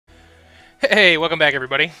Hey, welcome back,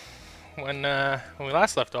 everybody. When we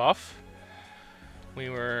last left off, we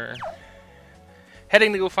were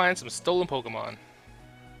heading to go find some stolen Pokemon.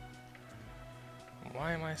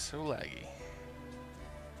 Why am I so laggy?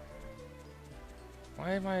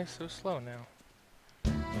 Why am I so slow now?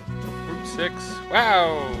 Route 6.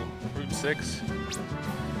 Wow! Route 6.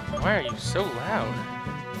 Why are you so loud?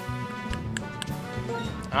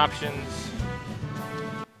 Options.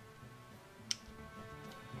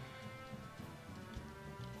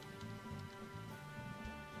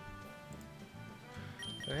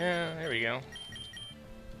 Yeah, there we go.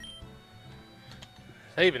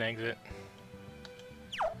 Save and exit.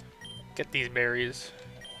 Get these berries.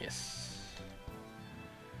 Yes.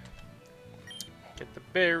 Get the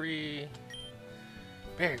berry.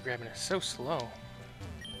 Berry grabbing is so slow.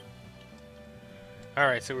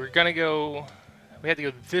 Alright, so we're gonna go... We had to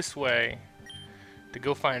go this way to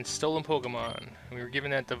go find stolen Pokemon. And we were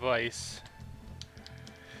given that device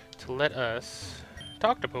to let us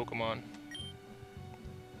talk to Pokemon.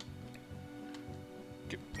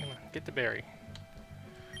 Get the berry.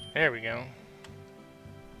 There we go.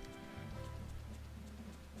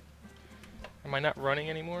 Am I not running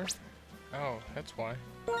anymore? Oh, that's why.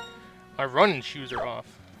 My running shoes are off.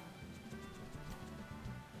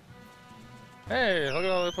 Hey, look at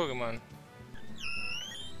all the Pokemon.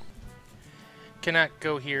 Cannot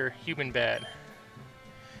go here, human bad.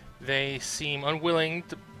 They seem unwilling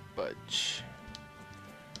to budge.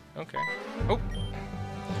 Okay. Oh!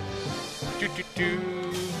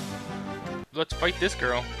 Let's fight this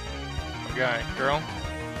girl. Or guy. Girl.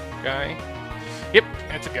 Guy. Yep,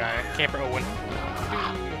 it's a guy. Camper Owen.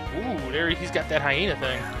 Ooh, there he's got that hyena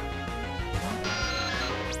thing.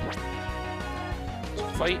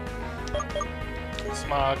 Let's fight.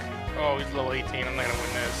 Smog. Oh, he's level 18. I'm not gonna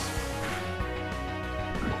win this.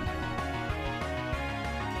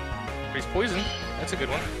 But he's poisoned. That's a good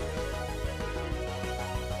one.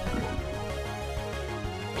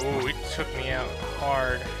 Ooh, he took me out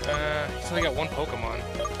hard. He's only got one Pokemon.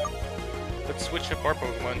 Let's switch up our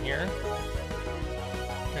Pokemon here.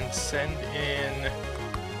 And send in...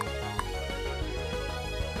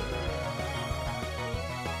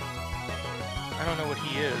 I don't know what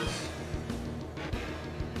he is.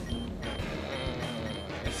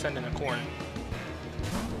 Let's send in a corn.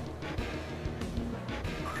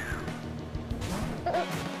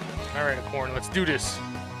 Alright, a corn. Let's do this.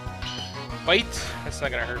 Bite? That's not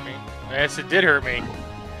gonna hurt me. Yes, it did hurt me.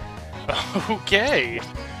 Okay.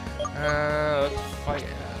 Let's fight.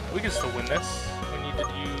 We can still win this. We need to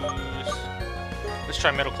use... Let's try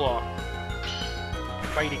Metal Claw.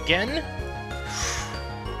 Fight again.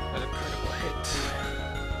 Another critical hit.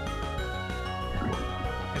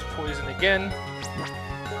 He's poisoned again.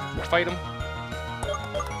 Fight him.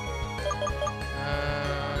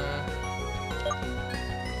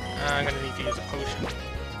 I'm gonna need to use a potion.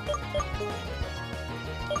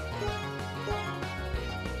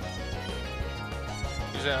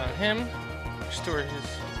 Use that on him. Restore his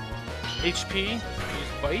HP.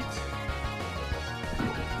 Use Bite.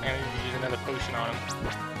 And I need to use another potion on him.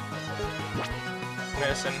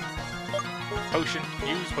 Medicine. Potion.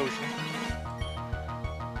 Use potion.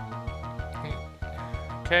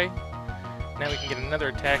 Okay. Now we can get another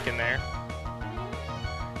attack in there.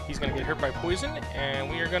 He's gonna get hurt by poison, and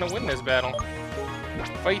we are gonna win this battle.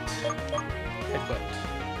 Fight. Headbutt.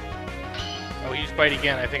 Oh, he used Bite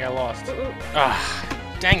again. I think I lost. Ah,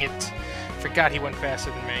 dang it. Forgot he went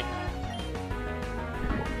faster than me.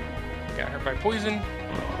 Got hurt by poison.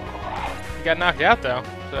 He got knocked out, though,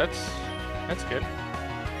 so that's good.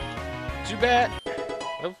 Zubat,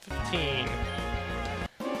 level 15.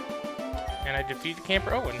 And I defeated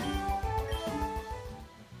Camper Owen.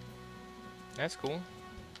 That's cool.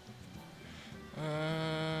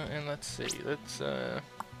 And let's see, we're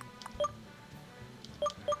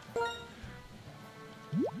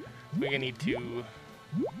gonna need to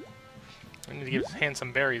hand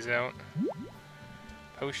some berries out.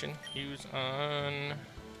 Potion, use on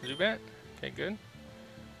Zubat. Okay, good.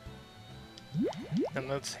 And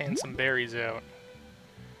let's hand some berries out.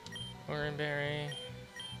 Orange berry.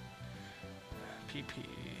 PP.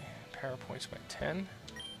 Power points by 10.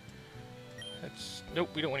 That's... Nope,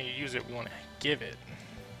 we don't want to use it. We want to give it.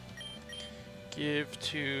 Give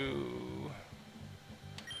to...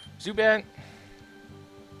 Zubat.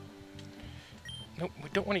 Nope, we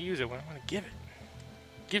don't want to use it. We want to give it.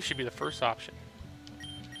 Give should be the first option.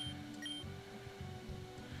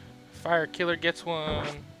 Fire Killer gets one.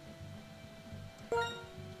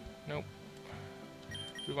 Nope.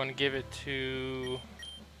 We want to give it to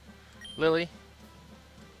Lily.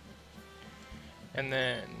 And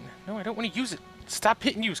then... No, I don't want to use it. Stop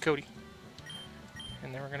hitting use, Cody.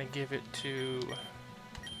 And then we're gonna give it to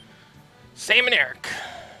Sam and Eric.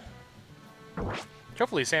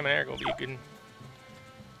 Hopefully Sam and Eric will be a good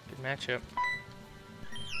matchup.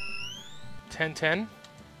 10-10.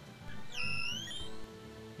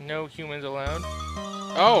 No humans allowed.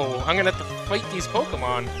 Oh, I'm gonna have to fight these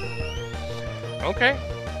Pokemon. Okay.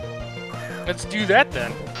 Let's do that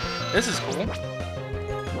then. This is cool.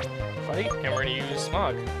 Fight, and we're gonna use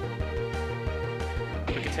Smog.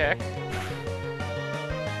 Quick attack.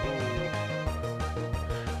 Ooh.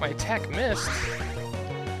 My attack missed.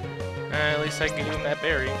 At least I can give him that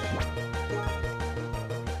berry.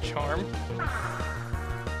 Charm.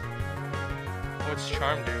 What's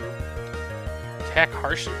Charm do? Attack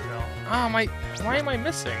harshly though. Oh my! Why am I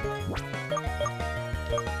missing?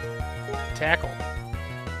 Tackle.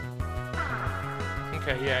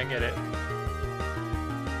 Okay, yeah, I get it.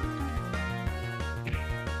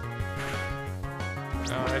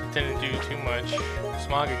 Oh, that didn't do too much.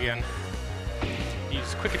 Smog again.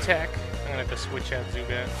 Use quick attack. I'm gonna have to switch out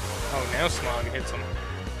Zubat. Oh, now Smog hits him.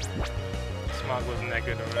 Smog wasn't that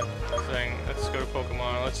good of a thing. Let's go to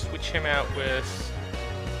Pokemon. Let's switch him out with...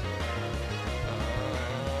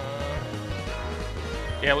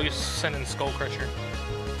 yeah, we'll just send in Skull Crusher.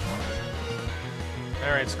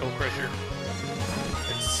 Alright, Skull Crusher.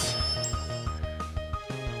 It's...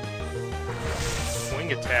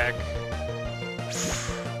 Wing attack.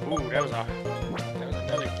 Ooh, that was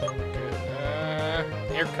another good.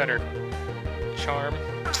 Air Cutter. Charm.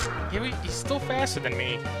 Yeah, he's still faster than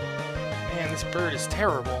me. Man, this bird is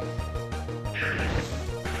terrible.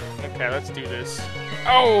 Okay, let's do this.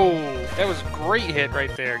 Oh! That was a great hit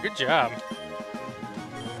right there. Good job.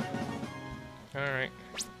 Alright.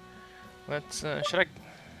 Let's, am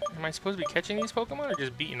I supposed to be catching these Pokemon or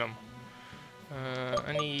just beating them?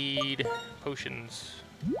 I need potions.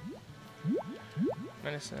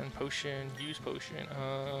 Medicine, potion, use potion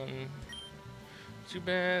on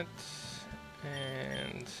Zubat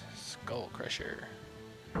and Skull Crusher.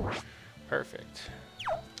 Perfect.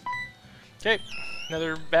 Okay,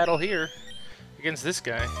 another battle here against this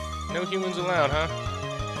guy. No humans allowed, huh?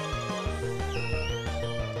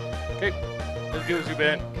 Okay, let's go,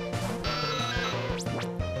 Zubat.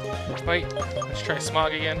 Fight. Let's try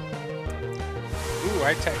Smog again. Ooh,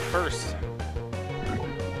 I attacked first.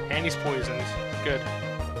 And he's poisoned. Good.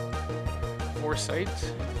 Foresight.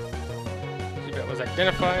 Zubat was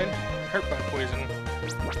identified. Hurt by poison.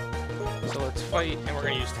 So let's fight, and we're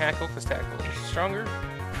going to use Tackle, because Tackle is stronger.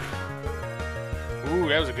 Ooh,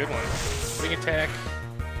 that was a good one. Wing attack.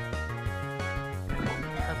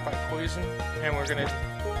 Hurt by poison. And we're going to...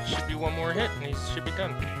 should be one more hit, and he should be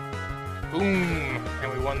done. Boom!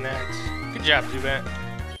 And we won that. Good job, Zubat.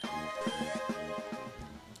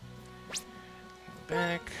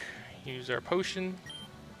 Back. Use our potion.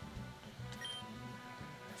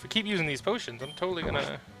 If we keep using these potions, I'm totally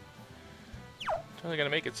gonna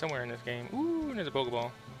make it somewhere in this game. Ooh, and there's a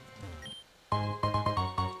Pokeball.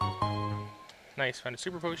 Nice, found a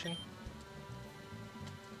super potion.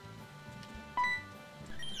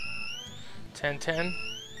 10-10.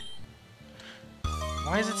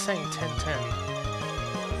 Why is it saying 10-10?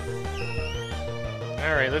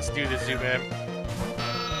 Alright, let's do this, Zubat.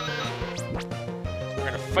 We're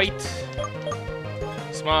gonna fight.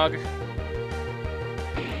 Smog.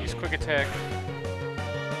 Use quick attack.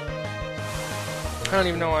 I don't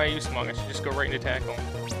even know why I use Smog. I should just go right into Tackle.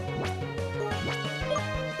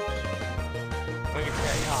 Wing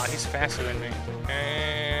attack. Ah, he's faster than me.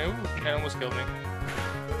 And ooh, that almost killed me.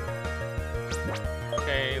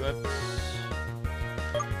 Okay, let's...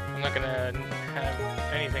 I'm not gonna have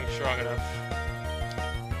anything strong enough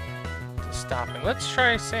to stop him. Let's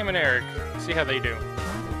try Sam and Eric. See how they do.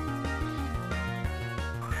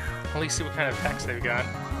 At least see what kind of attacks they've got.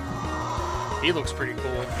 He looks pretty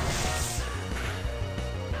cool.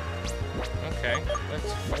 Okay,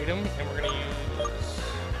 let's fight him, and we're gonna use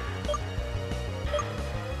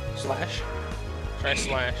Slash. Try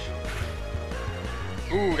Slash.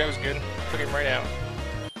 Ooh, that was good. Took him right out.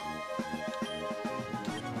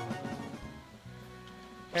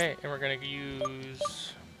 Okay, and we're gonna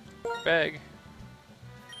use Bag.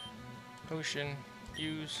 Potion.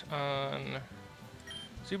 Use on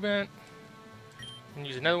Zubat. And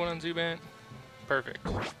use another one on Zubat. Perfect.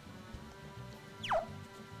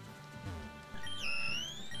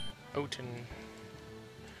 Oten.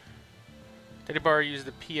 Did Bar use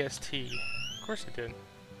the PST? Of course it did.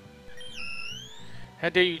 How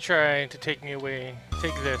dare you try to take me away?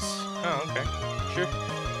 Take this. Oh, okay. Sure.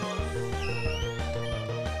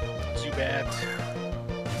 Zubat.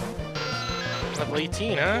 Level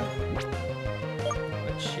 18, huh?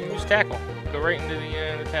 Let's use Tackle. Go right into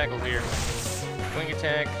the tackles here. Wing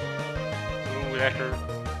attack. Ooh, that hurt.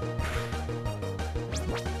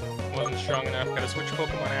 Wasn't strong enough. Gotta switch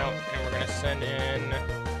Pokemon out, and we're gonna send in...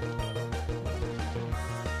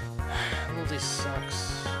 Oh, this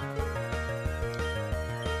sucks.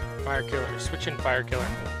 Fire Killer. Switch in Fire Killer.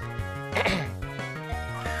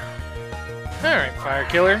 Alright, Fire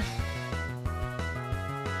Killer.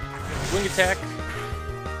 Wing attack.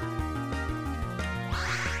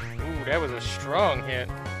 Ooh, that was a strong hit.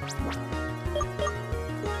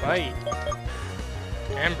 Bite.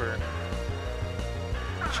 Ember.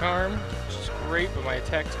 Charm, which is great, but my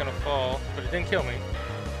attack's gonna fall. But it didn't kill me.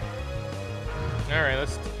 Alright,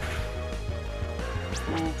 let's...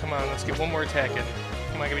 Ooh, come on, let's get one more attack in.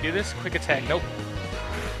 Come on, can we do this? Quick attack. Nope.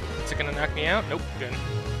 Is it gonna knock me out? Nope. Good.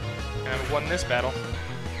 I've won this battle.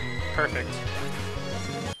 Perfect.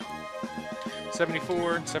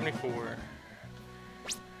 74, 74.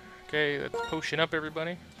 Okay, let's potion up,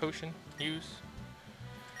 everybody. Potion. Use.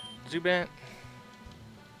 Zubat.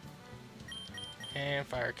 And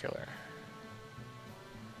Fire Killer.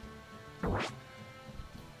 Okay,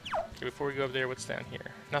 before we go up there, what's down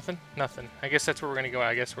here? Nothing? Nothing. I guess that's where we're gonna go.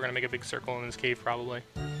 I guess we're gonna make a big circle in this cave, probably.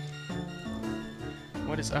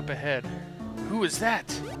 What is up ahead? Who is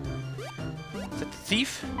that? Is that the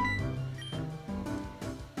Thief?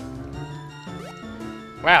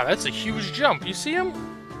 Wow, that's a huge jump. You see him?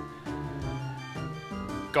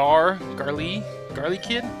 Garly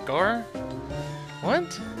Kid? Gar?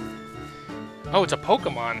 What? Oh, it's a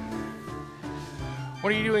Pokemon.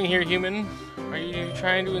 What are you doing here, human? Are you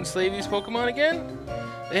trying to enslave these Pokemon again?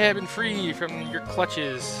 They have been freed from your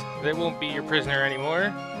clutches. They won't be your prisoner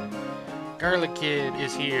anymore. Garlic Kid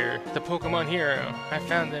is here, the Pokemon hero. I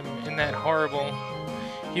found them in that horrible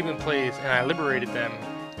human place, and I liberated them.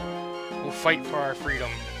 We'll fight for our freedom.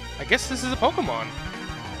 I guess this is a Pokemon.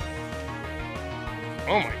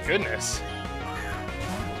 Oh my goodness.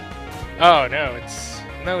 Oh no,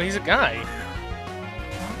 no, he's a guy.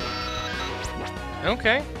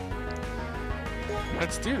 Okay.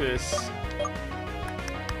 Let's do this.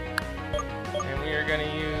 And we are gonna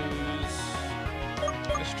use...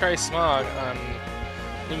 Let's try Smog on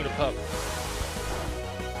Luna Pup.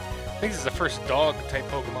 I think this is the first dog-type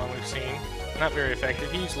Pokemon we've seen. Not very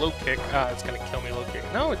effective. He used Low Kick. Ah, it's gonna kill me, Low Kick.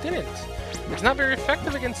 No, it didn't. It's not very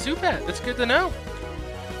effective against Zubat. That's good to know.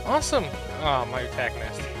 Awesome. Oh, my attack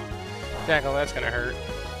missed. Tackle, that's gonna hurt.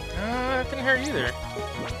 That didn't hurt either.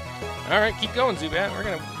 Alright, keep going, Zubat. We're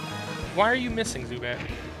gonna... Why are you missing, Zubat?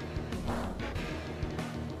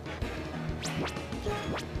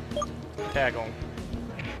 Tackle.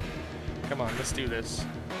 Come on, let's do this.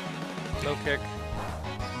 Low kick.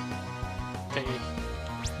 Okay.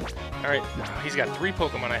 Alright, he's got 3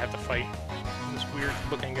 Pokemon I have to fight. This weird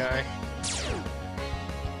looking guy.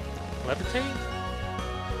 Levitate?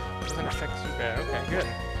 Doesn't affect Zubat. Okay, good.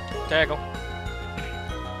 Tackle.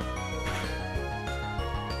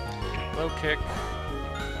 Low kick.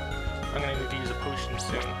 I'm gonna need to use a potion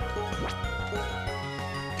soon.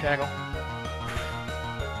 Tackle.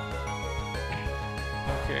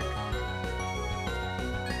 Low kick.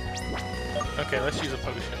 Okay, let's use a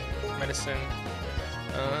potion. Medicine.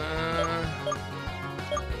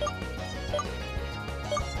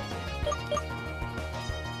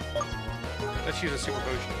 Let's use a super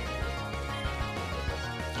potion.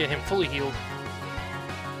 Get him fully healed.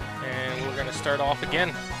 And we're gonna start off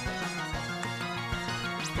again.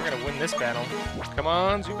 We're gonna win this battle. Come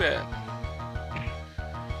on, Zubat.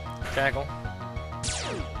 Tackle.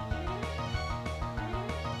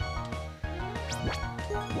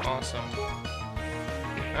 Awesome.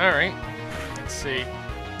 Alright. Let's see.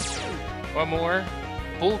 One more.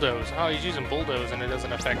 Bulldoze. Oh, he's using Bulldoze and it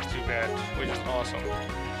doesn't affect Zubat, which is awesome.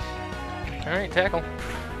 Alright, tackle.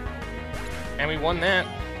 And we won that.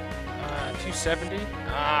 270.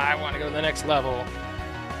 I want to go to the next level.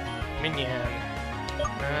 Minion.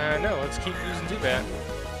 No, let's keep using Zubat.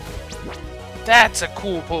 That's a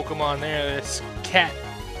cool Pokemon there, this cat,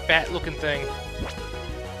 bat-looking thing.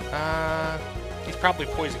 He's probably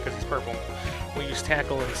poisoned because he's purple. We'll use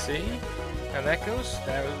Tackle and see. And that goes.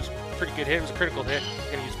 That was a pretty good hit. It was a critical hit.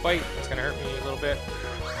 I'm going to use Bite. It's going to hurt me a little bit.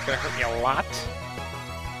 It's going to hurt me a lot.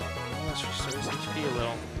 Let's restore his HP a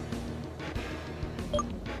little.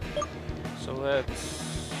 So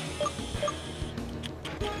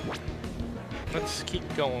let's keep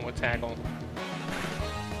going with Tackle.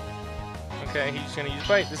 Okay, he's going to use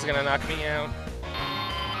Bite. This is going to knock me out.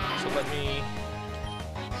 So let me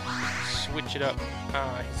switch it up.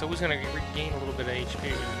 He's always going to regain a little bit of HP,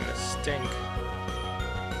 which is going to stink.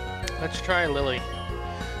 Let's try Lily.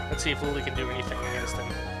 Let's see if Lily can do anything against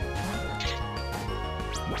him.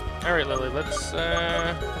 Alright, Lily, let's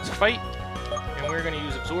fight. and we're going to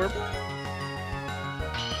use Absorb.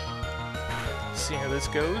 See how this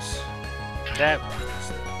goes. That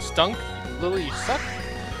stunk. Lily, you suck.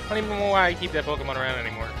 I don't even know why I keep that Pokemon around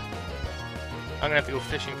anymore. I'm going to have to go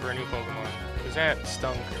fishing for a new Pokemon, because that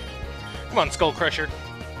stunk. Come on, Skull Crusher.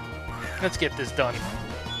 Let's get this done.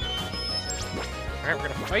 Alright, we're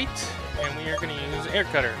going to fight, and we are going to use Air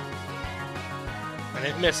Cutter. And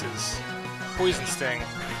it misses. Poison Sting.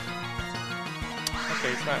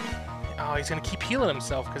 Okay, it's not... Oh, he's going to keep healing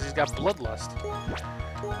himself because he's got Bloodlust.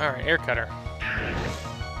 Alright, Air Cutter.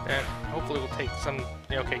 And hopefully we'll take some...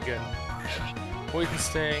 Okay, good. Poison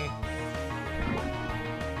Sting.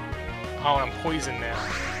 Oh, I'm poisoned now.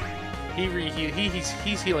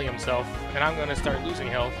 He's healing himself, and I'm going to start losing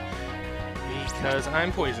health because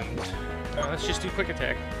I'm poisoned. Let's just do Quick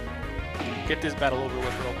Attack. Get this battle over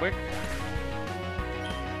with real quick.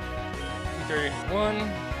 331.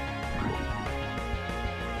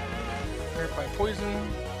 Hurt by poison.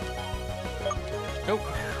 Nope.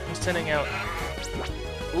 He's sending out.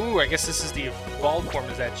 Ooh, I guess this is the evolved form.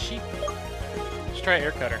 Is that sheep? Let's try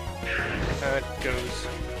Air Cutter. That goes.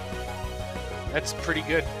 That's pretty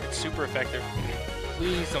good. It's super effective.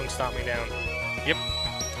 Please don't stop me down. Yep.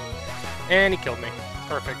 And he killed me.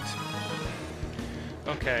 Perfect.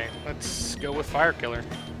 Okay, let's go with Fire Killer.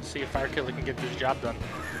 See if Fire Killer can get this job done.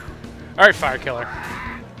 Alright, Fire Killer.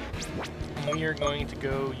 We are going to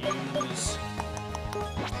go use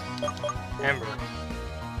Ember.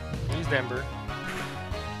 Use Ember.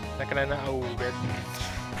 Not gonna know. Oh, good.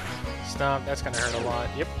 Stomp, that's gonna hurt a lot.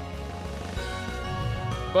 Yep.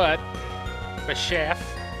 But Baschaff.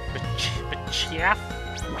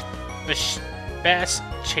 Bass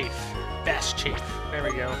Chafe. There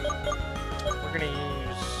we go. We're gonna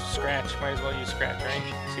use Scratch. Might as well use Scratch, right?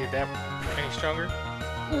 See if that any stronger.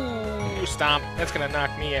 Ooh, Stomp. That's gonna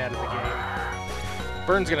knock me out of the game.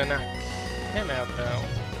 Burn's gonna knock him out though,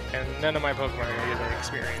 and none of my Pokemon are gonna get that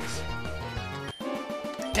experience.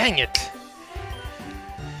 Dang it!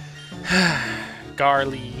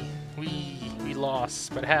 Garly, we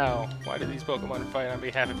lost, but how? Why do these Pokemon fight on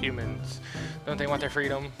behalf of humans? Don't they want their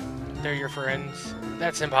freedom? They're your friends.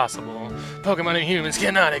 That's impossible. Pokemon and humans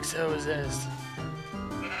cannot coexist.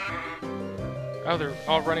 Oh, they're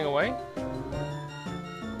all running away?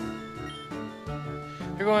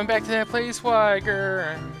 You're going back to that place? Why,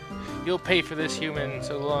 grr? You'll pay for this, human,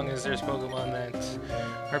 so long as there's Pokemon that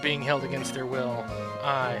are being held against their will.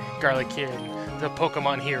 I, Garlic Kid, the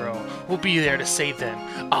Pokemon hero, will be there to save them.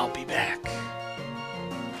 I'll be back.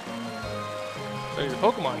 So he's a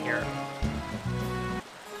Pokemon hero.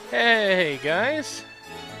 Hey, guys.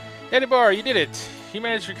 Edibar, you did it. You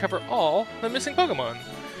managed to recover all the missing Pokemon.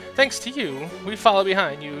 Thanks to you, we follow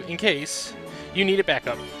behind you in case you need a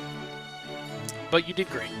backup. But you did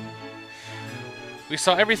great. We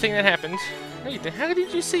saw everything that happened. How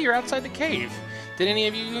did you see? You're outside the cave. Did any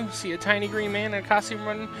of you see a tiny green man in a costume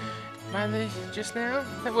run by just now?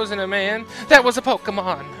 That wasn't a man. That was a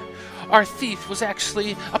Pokemon. Our Theif was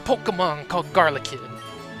actually a Pokemon called Garlickid.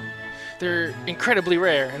 They're incredibly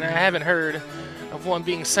rare, and I haven't heard of one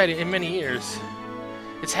being sighted in many years.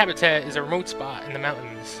 Its habitat is a remote spot in the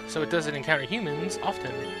mountains, so it doesn't encounter humans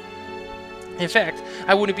often. In fact,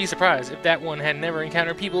 I wouldn't be surprised if that one had never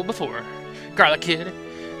encountered people before. Garlickid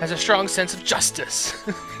has a strong sense of justice.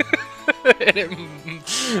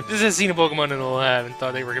 This has seen a Pokemon in the lab and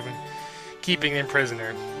thought they were keeping them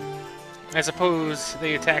prisoner. I suppose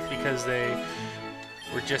they attacked because they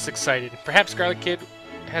were just excited. Perhaps Garlickid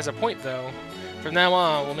has a point, though. From now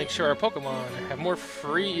on, we'll make sure our Pokemon have more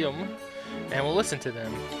freedom, and we'll listen to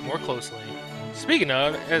them more closely. Speaking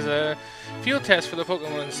of, as a field test for the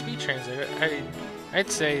Pokemon Speed Translator, I'd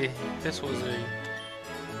say this was a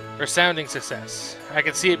resounding success. I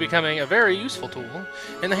could see it becoming a very useful tool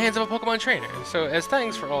in the hands of a Pokemon trainer. So as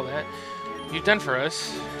thanks for all that you've done for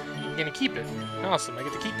us, you're gonna keep it. Awesome. I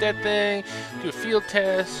get to keep that thing, do a field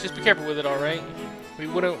test. Just be careful with it, alright? We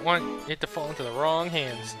wouldn't want it to fall into the wrong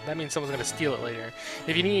hands. That means someone's gonna steal it later.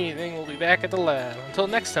 If you need anything, we'll be back at the lab. Until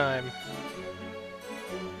next time.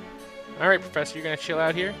 Alright, Professor, you're gonna chill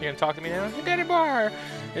out here? You're gonna talk to me now? Hey, Daddy Bar!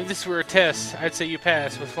 If this were a test, I'd say you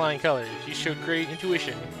passed with flying colors. You showed great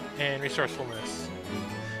intuition and resourcefulness.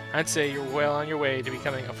 I'd say you're well on your way to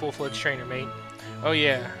becoming a full-fledged trainer, mate. Oh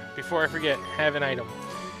yeah, before I forget, have an item.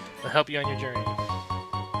 It'll help you on your journey.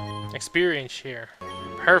 Experience share.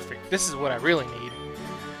 Perfect. This is what I really need.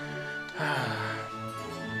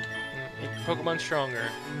 Make Pokemon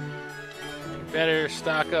stronger. You better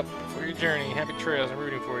stock up for your journey. Happy trails. I'm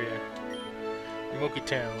rooting for you. Moki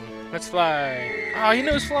Town. Let's fly. Oh, he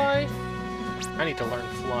knows fly? I need to learn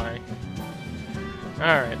fly.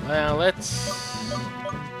 Alright, now let's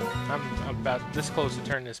I'm about this close to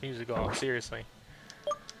turning this music off, seriously.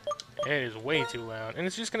 It is way too loud. And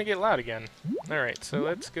it's just gonna get loud again. Alright, so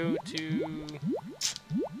let's go to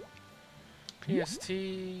PST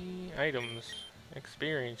items.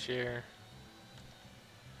 Experience share.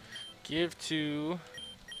 Give to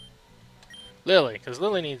Lily, because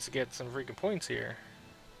Lily needs to get some freaking points here.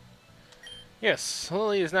 Yes,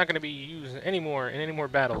 Lily is not going to be used anymore in any more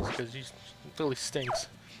battles, because Lily stinks.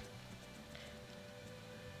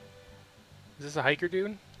 Is this a hiker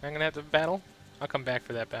dude I'm going to have to battle? I'll come back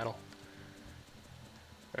for that battle.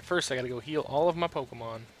 But first I got to go heal all of my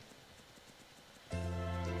Pokemon.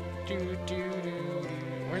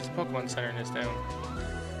 Where's the Pokemon Center in this town?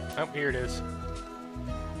 Oh, here it is.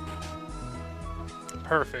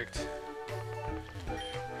 Perfect.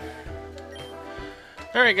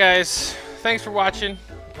 Alright guys, thanks for watching.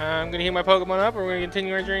 I'm going to heal my Pokemon up, and we're going to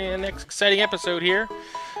continue our journey in the next exciting episode here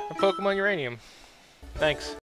of Pokemon Uranium. Thanks.